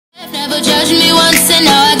never judged me once, and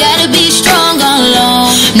now I gotta be strong all alone.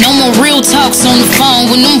 No more real talks on the phone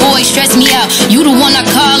when them boys stress me out. You the one I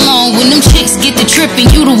call on when them chicks get the tripping.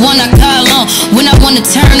 You the one I call on when I wanna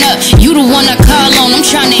turn up. You the one I call on. I'm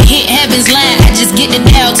trying to hit heaven's line. I just get the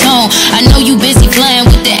dial tone. I know you busy flying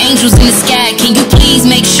with the angels in the sky. Can you please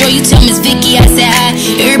make sure you tell Miss Vicky I said hi?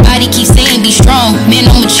 Everybody keeps saying be strong, man.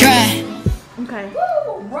 I'ma try. Okay.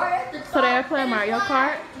 So they're playing Mario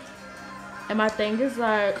Kart. And my thing is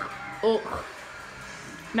like, oh.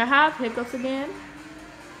 Now I have hiccups again.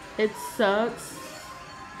 It sucks.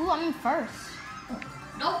 Ooh, I'm in first.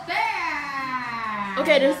 No fair.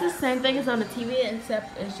 Okay, this is the same thing as on the TV,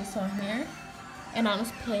 except it's just on here. And I'm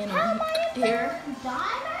just playing on here.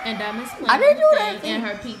 And Diamond's playing on the thing and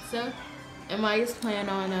her pizza. And Maya's playing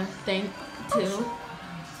on a thing too.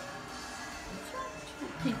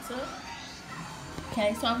 Pizza.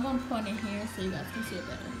 Okay, so I'm gonna point it here so you guys can see it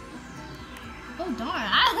better. Oh darn!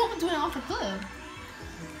 I hope I'm doing it off the cliff.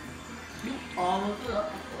 You almost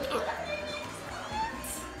up.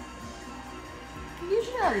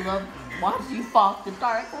 Usually I love watching you fall off the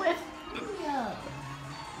dark cliff. Yeah.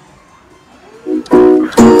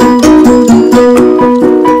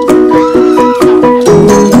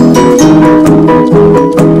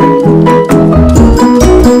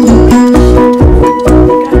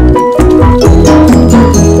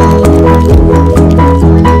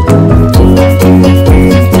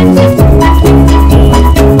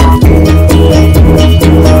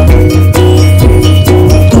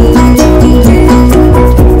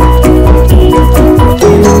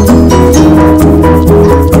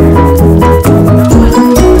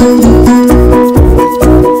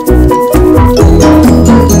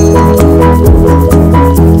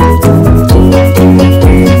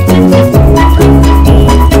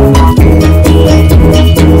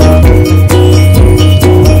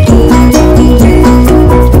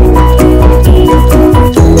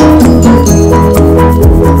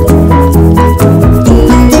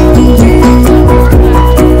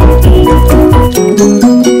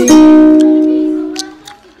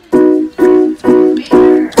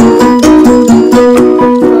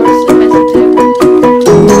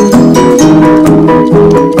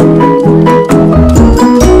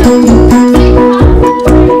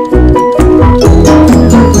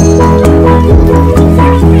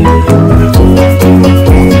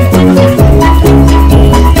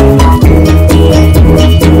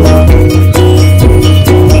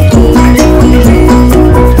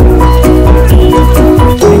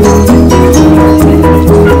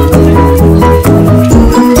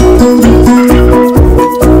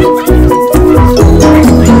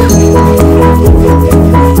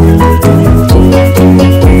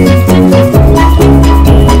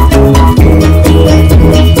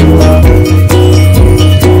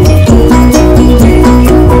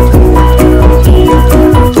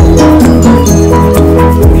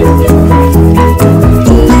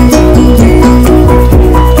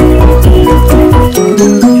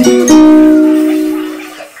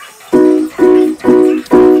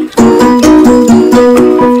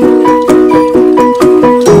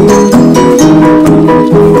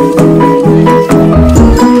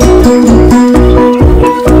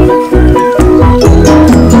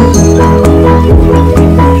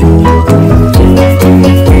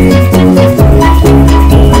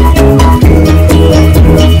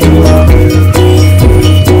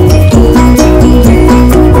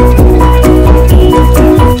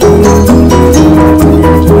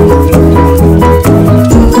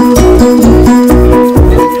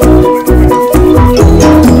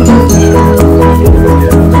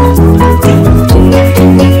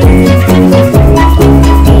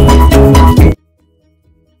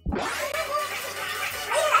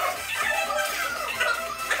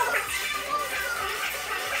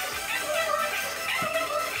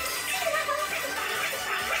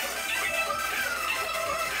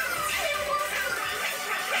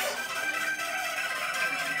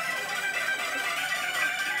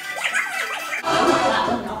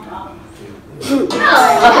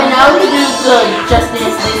 Okay, now we do the Just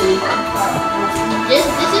Dance Disney. This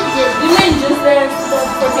is just. You mean Just Dance?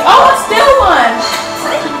 Oh, I still won!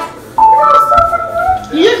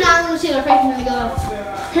 You're not going to see the face when we go.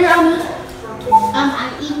 Here, Anna. I'm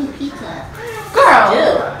eating pizza. Girl!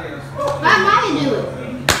 Why am I do it?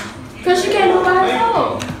 Because she can't do it by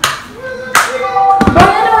herself. But I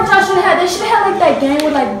know what y'all should have had. They should have had like that game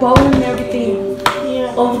with like bowling and everything.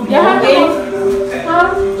 Yeah. Oh, the Yeah, bowling game? Huh?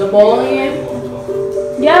 The bowling game?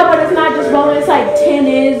 Yeah, but it's not just bowling. It's like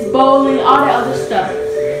tennis, bowling, all that other stuff.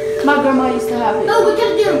 My grandma used to have it. No, we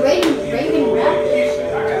could do Raven Raptors.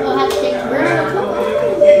 We'll have to take turns.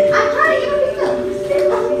 I'm trying to get pizza.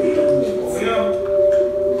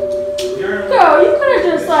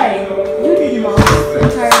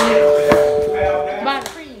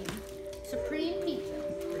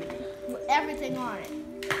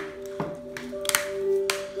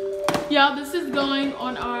 Y'all, this is going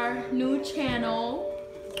on our new channel.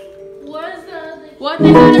 Where's the other? What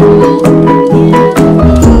they gotta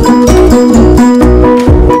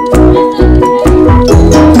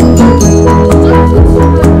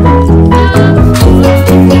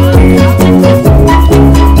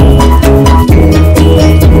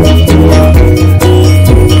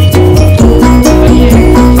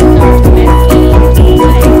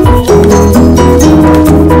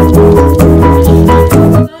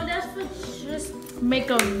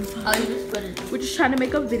trying to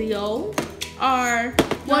make a video.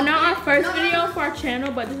 Well, not our first video for our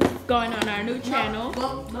channel, but this is going on our new channel.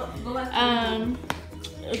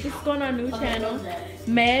 This is going on our new channel,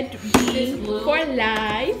 Med B for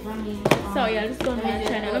Life. So yeah, this is going on our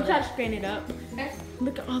channel. I'm trying to straighten it up.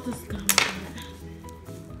 Look at all this gum.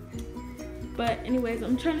 But anyways,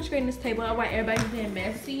 I'm trying to straighten this table out while everybody's being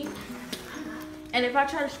messy. And if I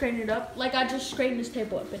try to straighten it up, like I just straightened this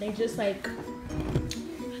table up and they just like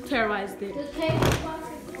terrorized it.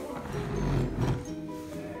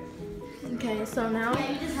 Okay, so now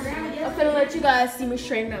I'm gonna let you guys see me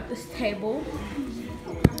straighten up this table.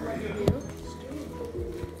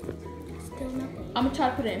 I'm gonna try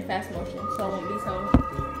to put it in fast motion so it won't be so.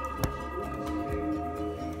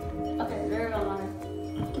 Okay, very well. Hold on.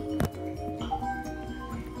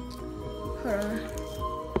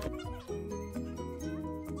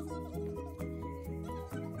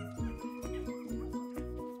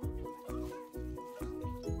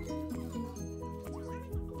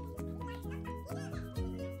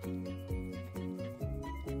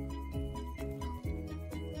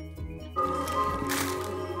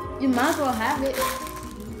 You might as well have it.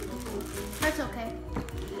 That's okay.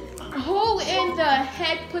 Who in the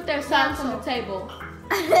heck put their socks on the table?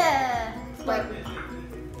 Like,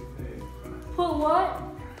 Put what?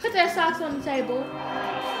 Put their socks on the table.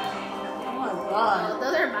 Oh my god.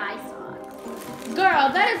 those are my socks. Girl,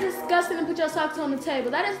 that is disgusting to put your socks on the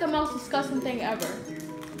table. That is the most disgusting thing ever.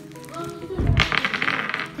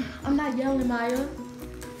 I'm not yelling, Maya.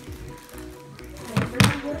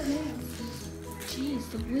 Jeez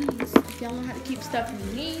Louise. If y'all know how to keep stuff in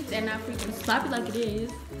your needs and not freaking sloppy like it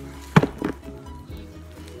is.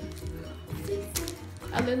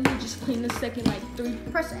 I literally just cleaned this second like 3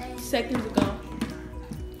 seconds ago.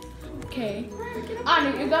 Okay.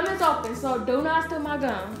 Anu, your gum is open, so do not steal my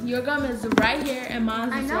gum. Your gum is right here and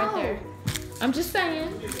mine is right there. I'm just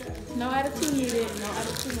saying. No attitude needed. No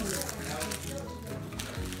attitude needed.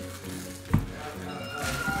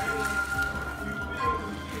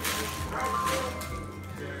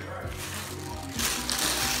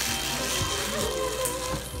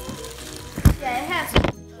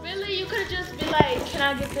 Can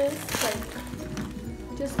I get this? Like,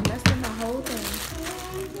 just messed up my whole thing.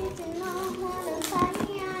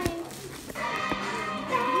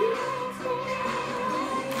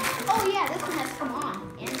 Oh yeah, this one has to come on.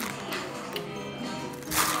 This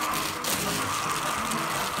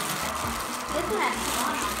one has to come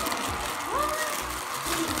on.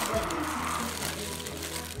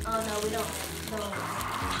 Oh no, we don't. No.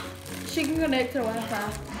 She can connect to the Wi-Fi.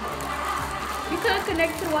 You couldn't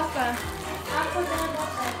connect to the Wi-Fi.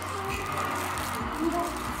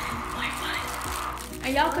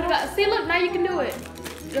 And y'all could have got, see look, now you can do it.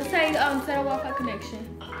 Just say set a Wi-Fi connection.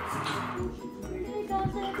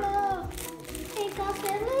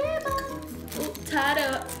 Ooh, tied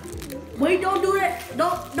up. Wait, don't do that.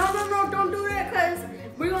 Don't do that, because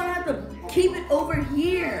we're gonna have to keep it over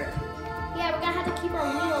here. Yeah, we're gonna have to keep our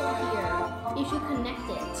wheel over here. You should connect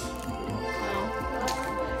it.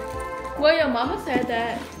 Well, your mama said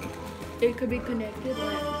that it could be connected,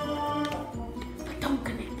 but Don't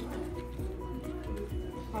connect it.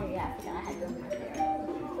 Oh yeah, I forgot I had them right there.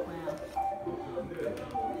 Wow.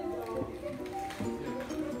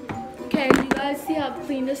 okay, you guys see how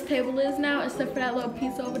clean this table is now, except for that little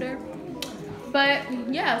piece over there. But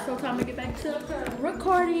yeah, so time to get back to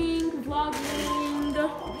recording, vlogging.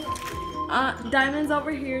 Diamond's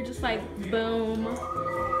over here, just like boom.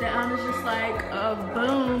 The Anna's just like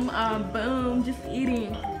boom, just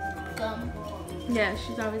eating. Gum. Yeah,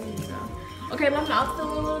 she's always eating gum. Okay, I'm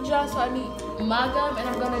still a little dry, so I need my gum, and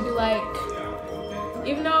I'm gonna do like,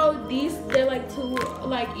 even though these they're like two,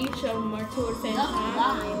 like each of them are two at the same time.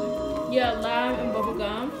 Lime. Yeah, lime and bubble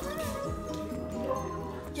gum.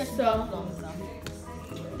 Just So, gum.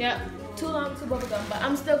 yeah, 2 limes, 2 bubble gum, but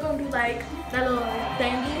I'm still gonna do like that little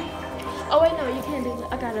thingy. Oh wait, no, you can't do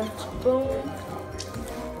that. I gotta boom,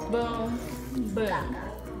 boom, boom.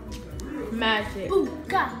 Magic. Boom,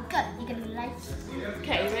 got. You gonna like?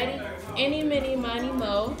 Okay, ready? Any, mini, miny,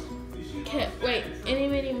 mo. Wait, any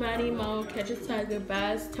mini mighty mo catch a tiger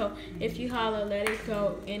by its toe. If you holler, let it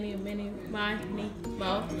go. Any mini mighty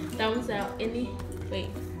mo. Thumbs out. Any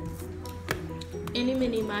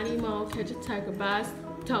mini mighty mo catch a tiger by its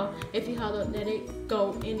toe. If you holler, let it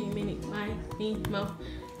go. Any mini mighty mo.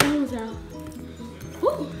 Thumbs out.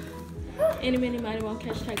 Woo. Any mini mighty mo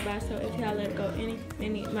catch a tiger by its toe. If you holler, let it go. Any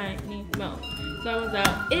mini mighty mo. Thumbs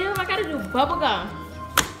out. Ew, I gotta do bubble gum.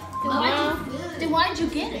 Then why did you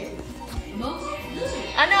get it? I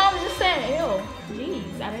know, I was just saying, ew.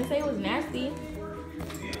 Jeez, I didn't say it was nasty.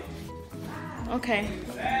 Okay.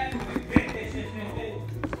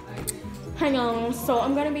 Hang on, so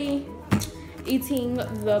I'm gonna be eating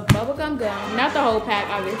the bubblegum gum. Not the whole pack,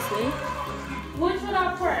 obviously. Which should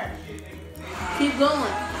I press? Keep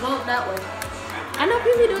going. Go that way. I know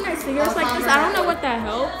people doing their cigarettes like this. I don't know what that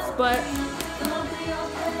helps, but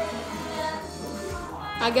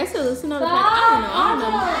I guess they'll listen to the pack. I don't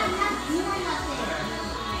know.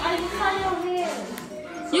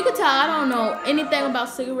 You can tell I don't know anything about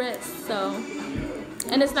cigarettes, so,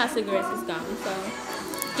 and it's not cigarettes, it's gum, so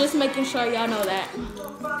just making sure y'all know that.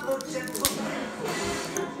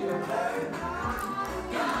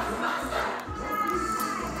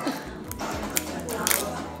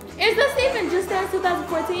 Is this even Just Dance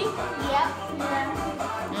 2014? Yep.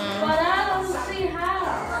 But I don't see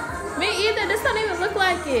how. Me either. This don't even look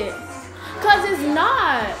like it. Cause it's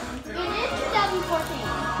not. It is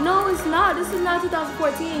 2014. No, it's not. This is not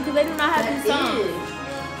 2014 because they do not have these songs.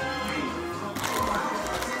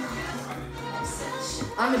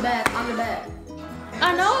 On the back, on the back.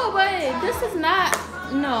 I know, but this is not.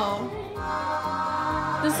 No.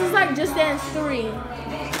 This is like Just Dance 3.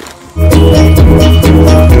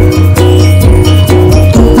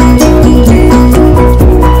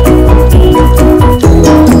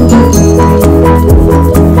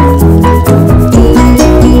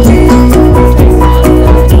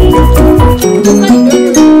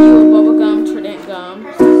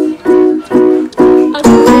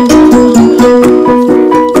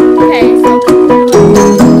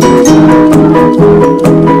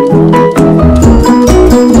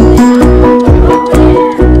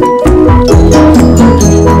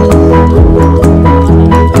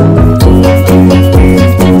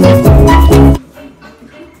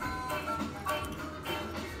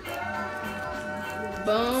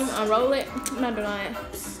 Boom, unroll it. I'm not doing it.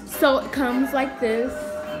 So it comes like this.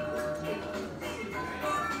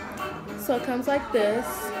 So it comes like this.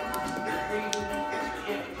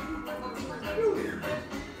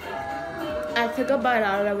 I took a bite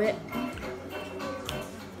out of it.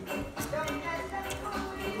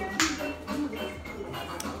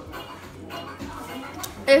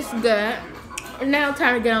 It's good. Now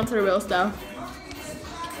time to get on to the real stuff.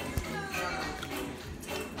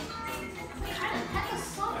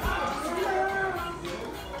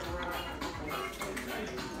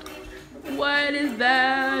 What is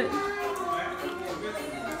that?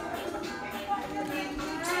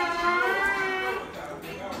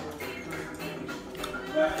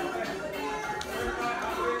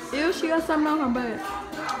 Ew, she got something on her butt.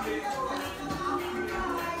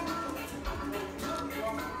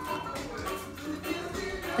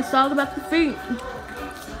 It's all about the feet.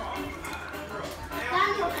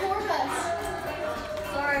 Daniel, record us.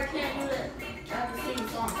 Sorry, I can't do it. I have to sing a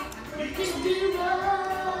song.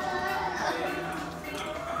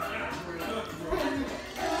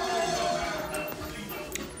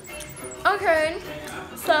 Okay,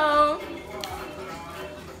 so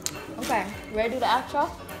ready to do the outro?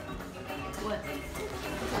 What?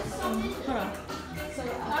 Hold on.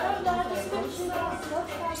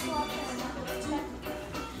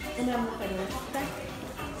 And then I'm gonna do it. Okay?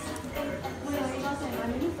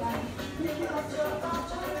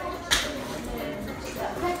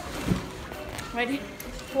 Ready?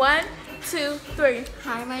 1, 2, 3.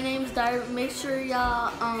 Hi, my name's Diary. Make sure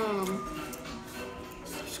y'all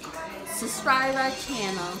subscribe our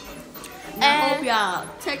channel. And I hope y'all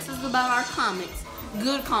text us about our comments.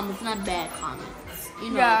 Good comments, not bad comments.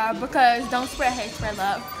 You know. Yeah, because don't spread hate, spread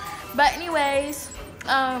love. But anyways,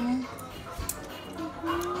 comment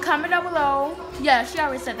down below. Yeah, she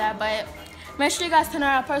already said that, but make sure you guys turn on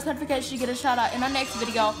our post notifications. You get a shout out in our next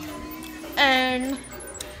video. And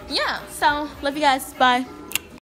yeah, so love you guys. Bye.